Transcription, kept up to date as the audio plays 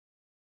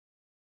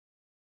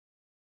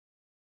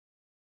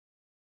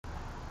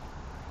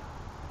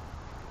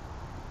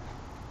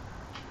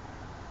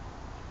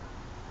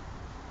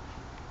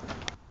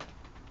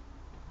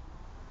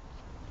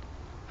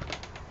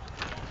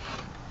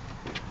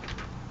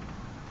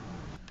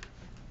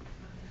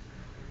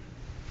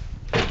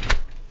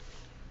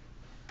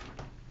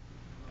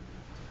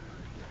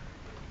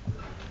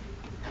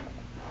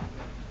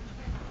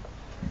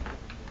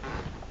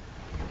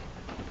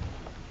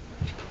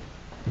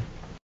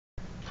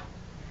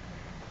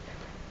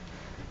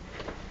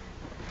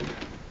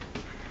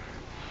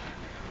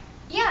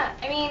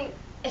I mean,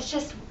 it's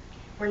just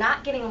we're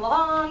not getting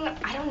along.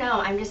 I don't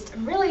know. I'm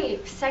really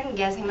second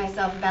guessing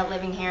myself about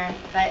living here,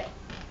 but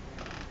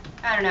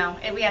I don't know.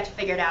 We have to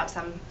figure it out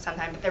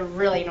sometime. But they're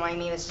really annoying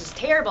me. This is just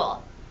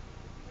terrible.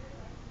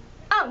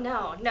 Oh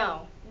no,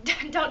 no,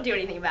 don't do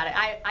anything about it.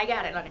 I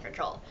got it under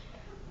control.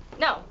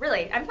 No,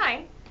 really, I'm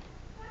fine.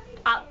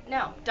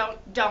 No, don't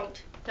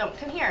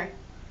come here.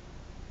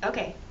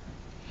 Okay.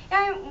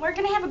 Yeah, we're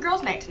gonna have a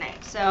girls' night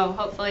tonight, so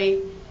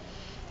hopefully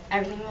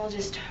everything will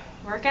just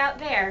work out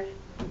there.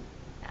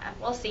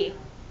 We'll see.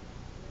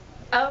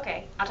 Oh,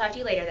 okay, I'll talk to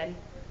you later then.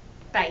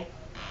 Bye.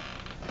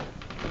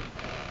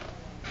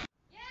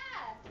 Yeah,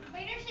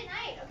 later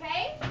tonight,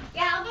 okay?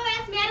 Yeah, I'll go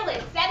ask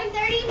Madeline.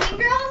 7:30, Mean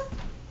Girls?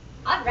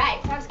 All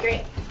right, sounds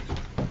great.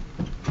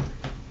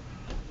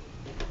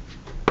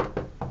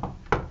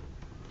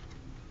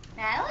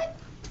 Madeline?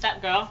 What's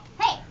up, girl?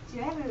 Hey, do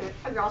you have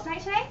a girls'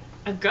 night today?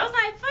 A girls'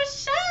 night for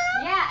sure.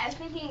 Yeah, I was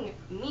thinking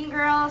Mean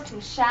Girls,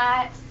 some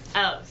shots.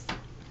 Oh,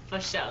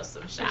 for sure,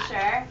 some shots. For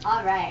sure.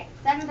 All right.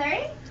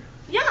 7:30?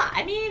 Yeah,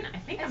 I mean, I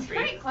think I'm free.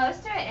 It's pretty close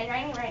to it. It's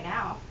raining right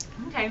now.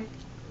 Okay.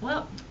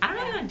 Well, I don't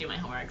really want to do my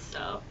homework,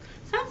 so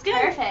sounds good.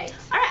 Perfect.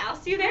 All right, I'll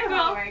see you there,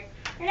 girl. Homework.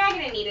 You're not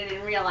gonna need it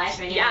in real life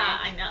anyway. Yeah,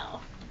 I know.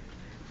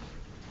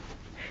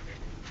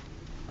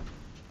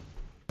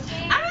 Oh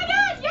my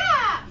God,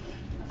 yeah!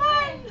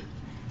 Fun!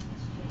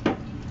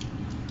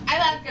 I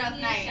love girls'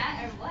 night.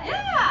 Shot or what?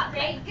 Yeah!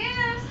 Great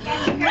goose.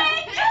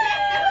 Great goose!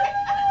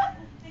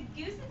 The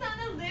goose is on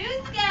the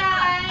loose,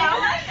 guys. Oh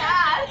my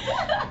God.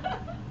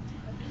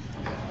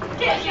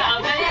 Get you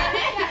over there.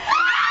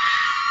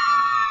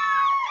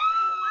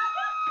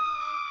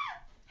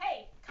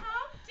 Hey,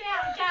 calm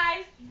down,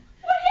 guys.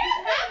 What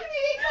happened? How can we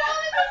be calm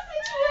in this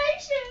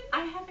situation?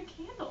 I have a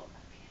candle.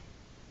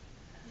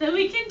 So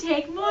we can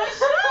take more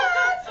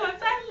shots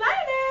once I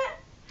light it.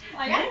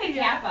 Well, I got the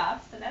cap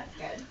off, so that's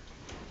good.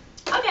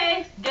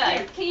 Okay,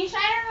 good. Can you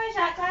shine over my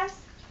shot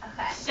glass?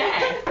 Okay. Sure.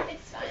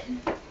 It's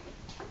fun.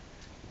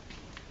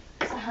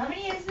 So how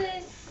many is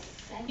this?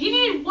 7? You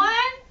need 1,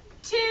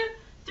 2,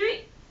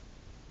 3.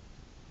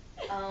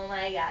 Oh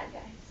my God,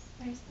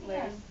 guys.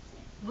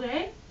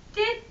 Where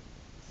did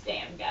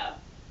Sam go?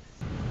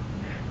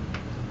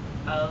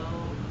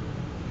 Oh.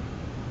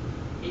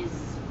 Is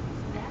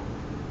that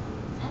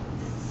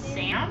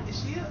Sam? Is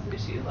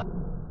she alive?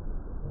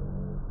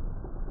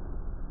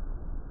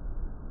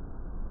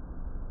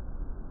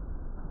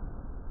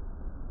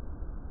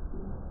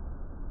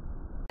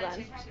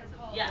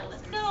 Yeah,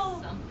 let's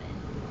go.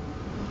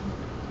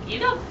 You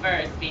go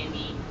first,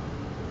 baby.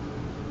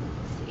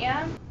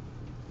 Sam?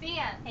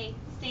 Sam. Hey,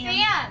 Sam.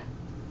 Sam.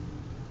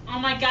 Oh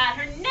my God,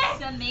 her neck.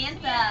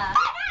 Samantha.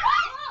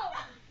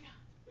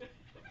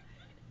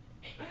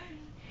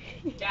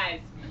 Guys,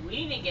 we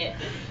need to get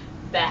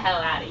the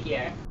hell out of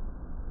here.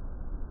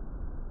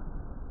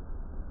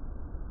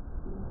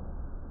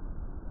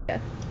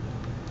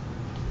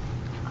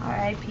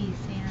 R.I.P.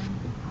 Sam.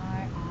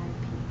 R.I.P.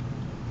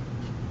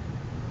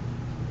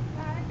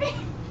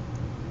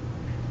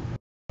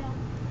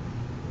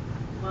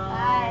 Well,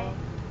 Bye.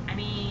 I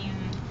mean,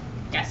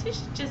 guess we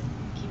should just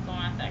keep going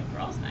at that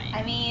girls' night.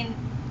 I mean,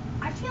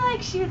 I feel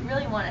like she would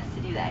really want us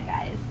to do that,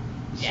 guys.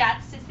 Yeah.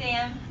 Shots to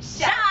Sam.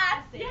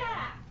 Shots!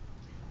 Yeah!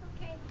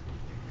 Okay.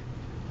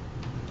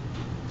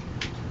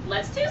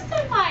 Let's do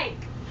some, like,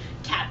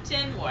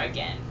 Captain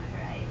Morgan.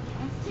 Alright.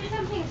 Let's do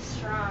something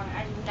strong.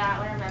 I do not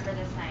want to remember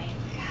this night.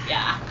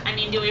 Yeah. I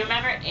mean, do we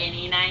remember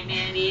any night,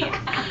 Mandy?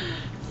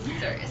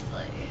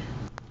 Seriously.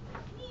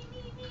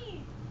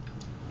 Me.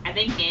 I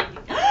think Mandy. Not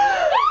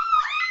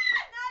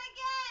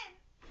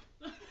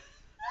again!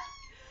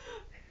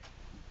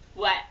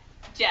 What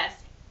just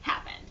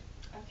happened?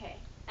 Okay.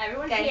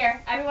 Everyone's Guys.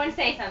 here. Everyone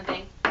say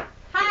something.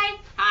 Hi.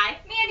 Hi,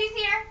 Mandy's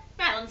here.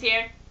 Madeline's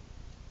here.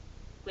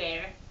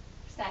 Where?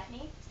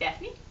 Stephanie.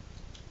 Stephanie?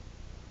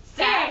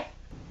 Steph.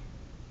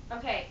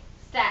 Okay.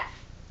 Steph.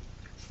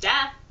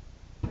 Steph.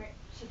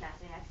 She's not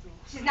sitting next to me.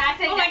 She's not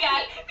sitting Oh my next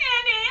God, to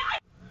Mandy!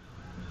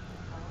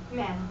 me.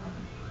 Madeline.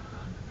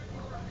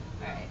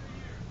 Alright.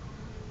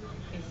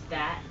 Is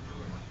that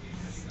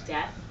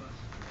Steph?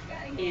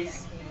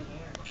 Is.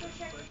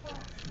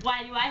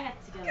 Why do I have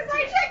to go? Because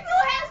I checked the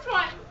last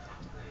one.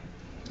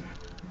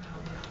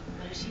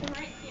 What is she?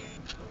 Right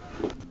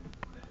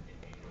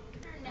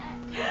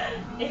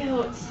here.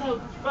 Ew, it's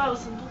so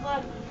gross and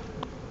bloody.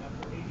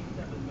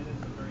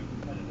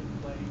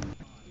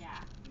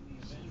 Yeah,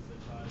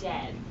 she's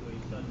dead.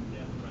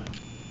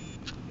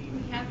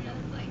 Captain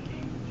doesn't like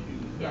it.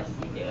 Yes,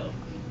 we do.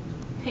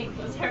 Pink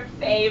was her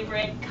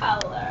favorite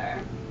color.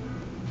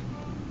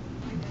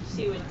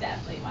 She would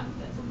definitely want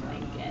this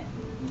blanket.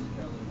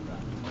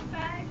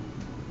 Bye.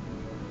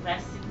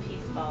 Rest in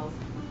peace, balls.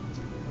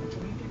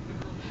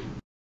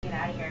 Get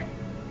out of here.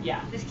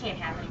 Yeah. This can't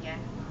happen again.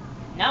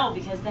 No,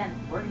 because then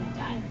we're gonna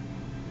die.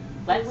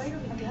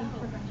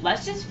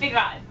 Let's just figure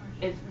out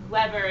if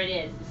whoever it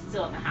is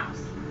still in the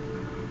house.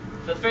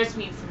 But first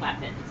we need some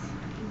weapons.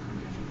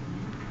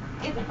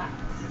 Get the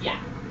weapons. Yeah.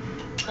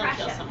 Let's Crush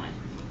kill it. someone.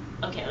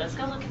 Okay, let's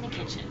go look in the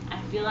kitchen.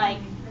 I feel like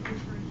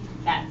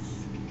that's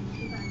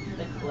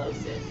the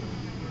closest.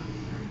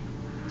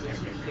 Did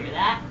you hear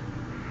that?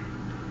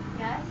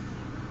 Yes?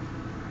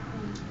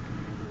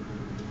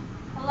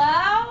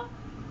 Hello?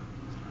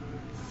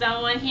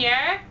 Someone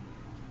here?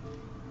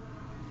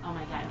 Oh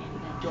my god, Mandy,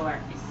 that door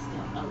is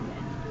still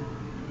open.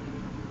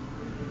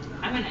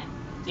 I'm gonna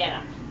get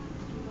him.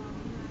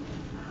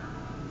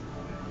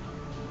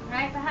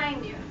 Right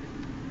behind you.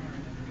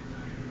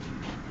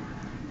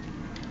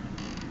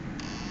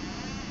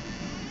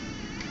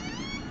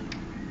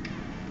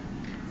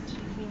 Do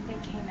you think they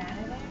came out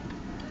of there?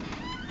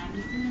 I'm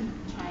just gonna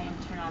try and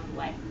turn on the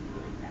light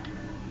really fast.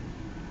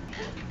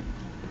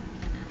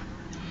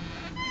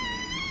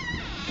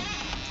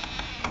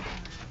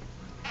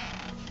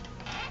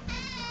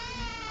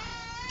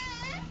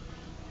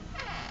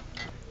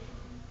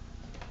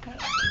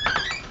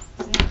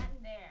 It's not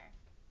there.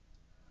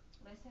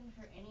 Listen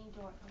for any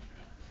door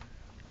opening.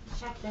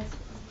 Check this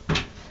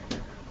one.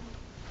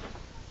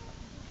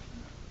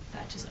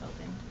 That just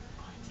opened.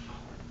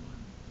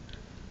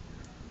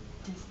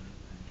 Does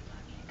you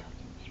want me to go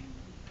in there?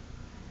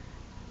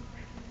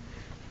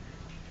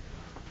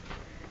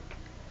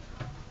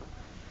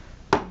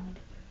 Oh my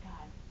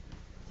god.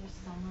 Is there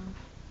someone?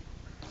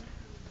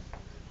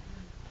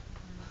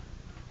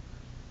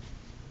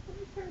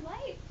 Looking for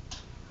light.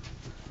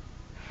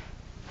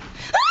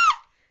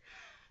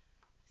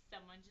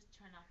 Someone just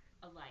turned off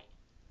a light.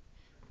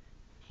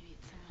 Maybe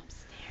it's someone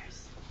upstairs.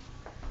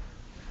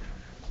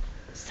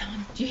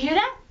 Someone, do you hear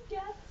that?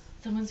 Yes.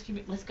 Someone's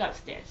screaming. Let's go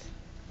upstairs.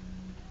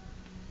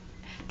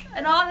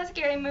 In all the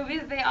scary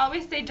movies, they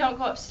always say don't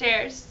go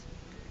upstairs.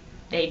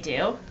 They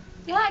do?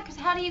 Yeah, because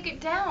how do you get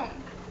down?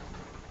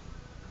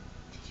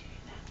 Did you hear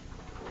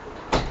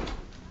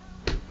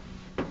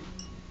that?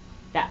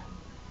 That.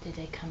 Did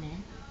they come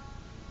in?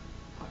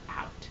 Or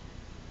out?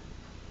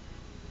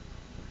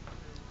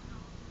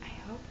 I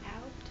hope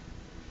out.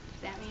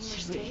 Does that mean we're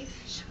Should we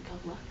safe?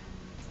 go look?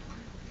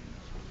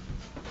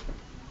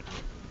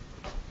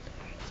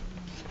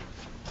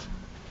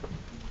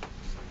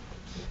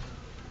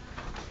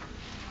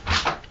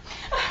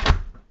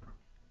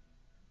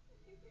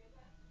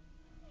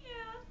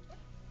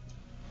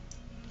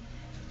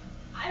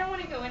 I don't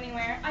want to go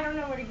anywhere. I don't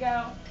know where to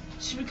go.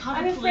 Should we call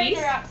I'm the afraid police?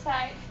 they're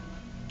outside.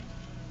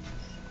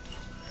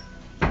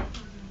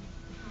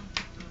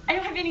 I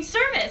don't have any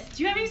service.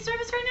 Do you have any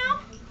service right now?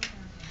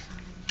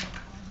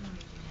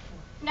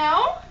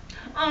 No?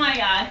 Oh my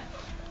god.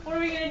 What are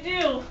we gonna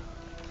do?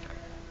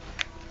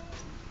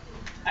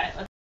 Alright,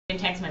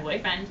 let's text my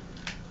boyfriend.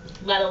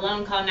 Let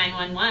alone call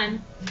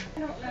 911. I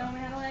don't know,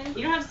 Madeline.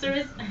 You don't have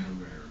service.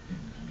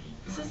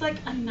 This is like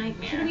a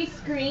nightmare. Should we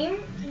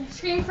scream?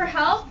 Scream for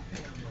help?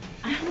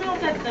 I don't know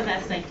if that's the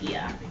best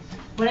idea.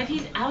 What if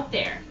he's out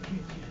there?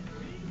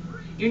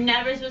 You're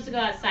never supposed to go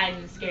outside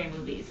in scary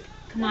movies.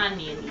 Come on,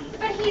 Mandy.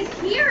 But he's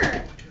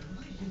here.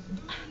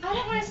 I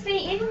don't want to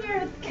stay in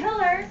here with the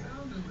killer.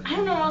 I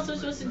don't know what else we're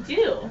supposed to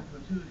do.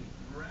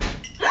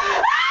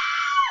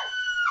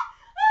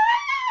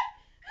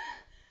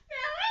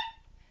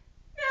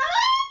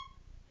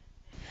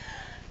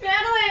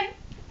 Madeline!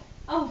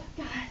 Oh,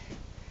 God.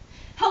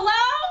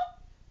 Hello?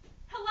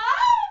 Hello?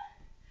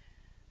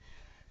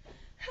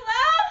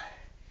 Hello?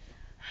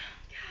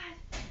 God.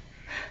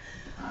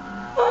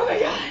 Oh, my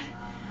God.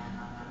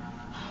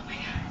 Oh, my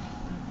God.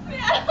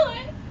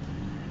 Madeline!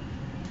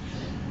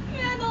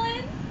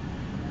 Madeline!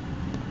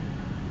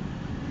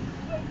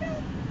 Oh, my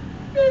God.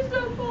 You're so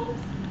close.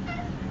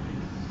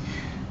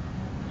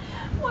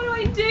 What do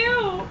I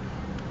do?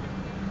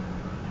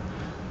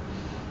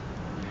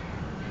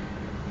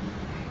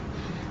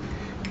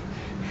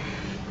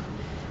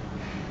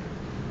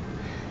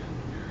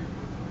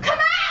 Come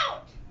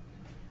out!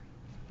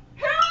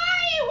 Who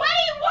are you? What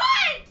do you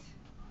want?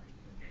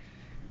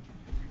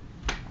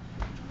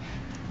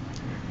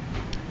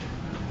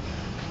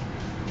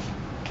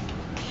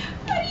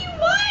 What do you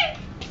want?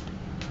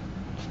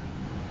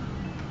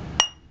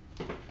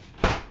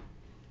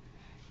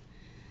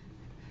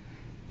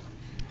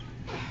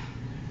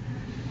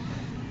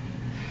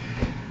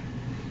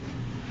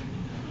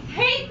 I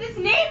hate this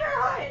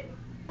neighborhood.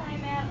 Hi,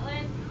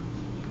 Madeline.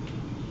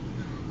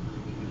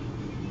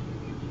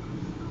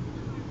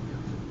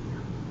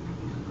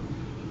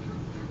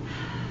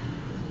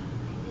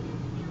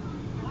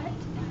 What am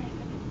I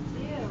gonna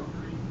do?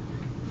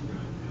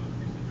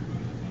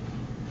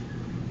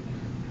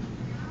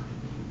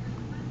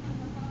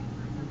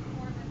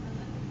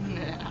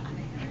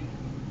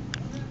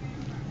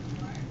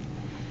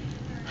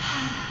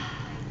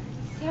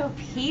 So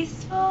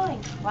peaceful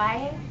and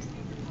quiet.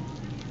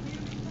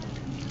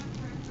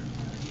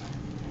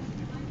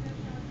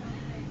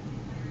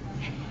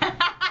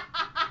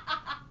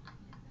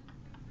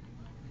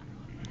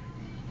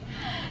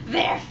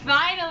 They're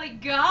finally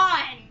gone.